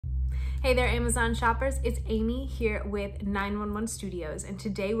Hey there, Amazon shoppers. It's Amy here with 911 Studios, and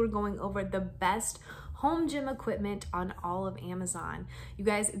today we're going over the best home gym equipment on all of Amazon. You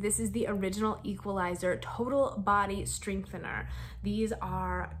guys, this is the original Equalizer total body strengthener. These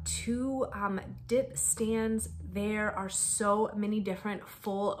are two dip stands. There are so many different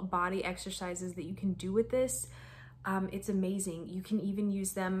full body exercises that you can do with this. It's amazing. You can even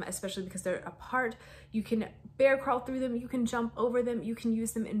use them, especially because they're apart. You can bear crawl through them, you can jump over them, you can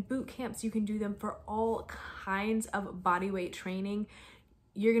use them in boot camps, you can do them for all kinds of body weight training.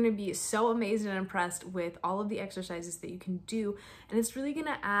 You're gonna be so amazed and impressed with all of the exercises that you can do. And it's really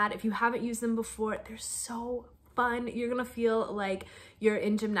gonna add, if you haven't used them before, they're so fun. You're gonna feel like you're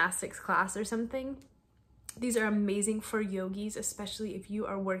in gymnastics class or something. These are amazing for yogis, especially if you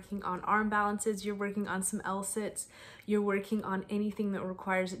are working on arm balances, you're working on some L-sits, you're working on anything that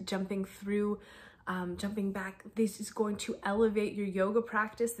requires jumping through, jumping back. This is going to elevate your yoga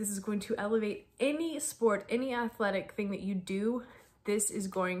practice. This is going to elevate any sport, any athletic thing that you do. This is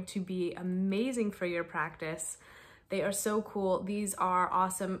going to be amazing for your practice. They are so cool. These are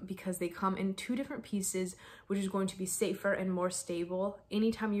awesome because they come in two different pieces, which is going to be safer and more stable.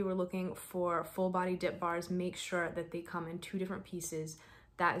 Anytime you were looking for full body dip bars, make sure that they come in two different pieces.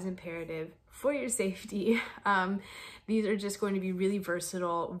 That is imperative for your safety. These are just going to be really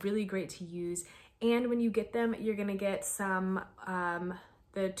versatile, really great to use. And when you get them, you're gonna get some,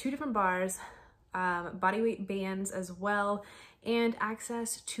 the two different bars, body weight bands as well, and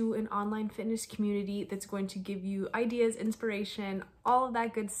access to an online fitness community that's going to give you ideas, inspiration, all of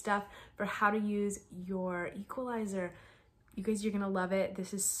that good stuff for how to use your Equalizer. You guys, you're gonna love it.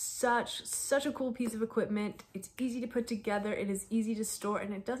 This is such a cool piece of equipment. It's easy to put together, it is easy to store,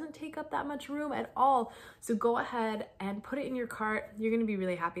 and it doesn't take up that much room at all. So go ahead and put it in your cart. You're gonna be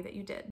really happy that you did.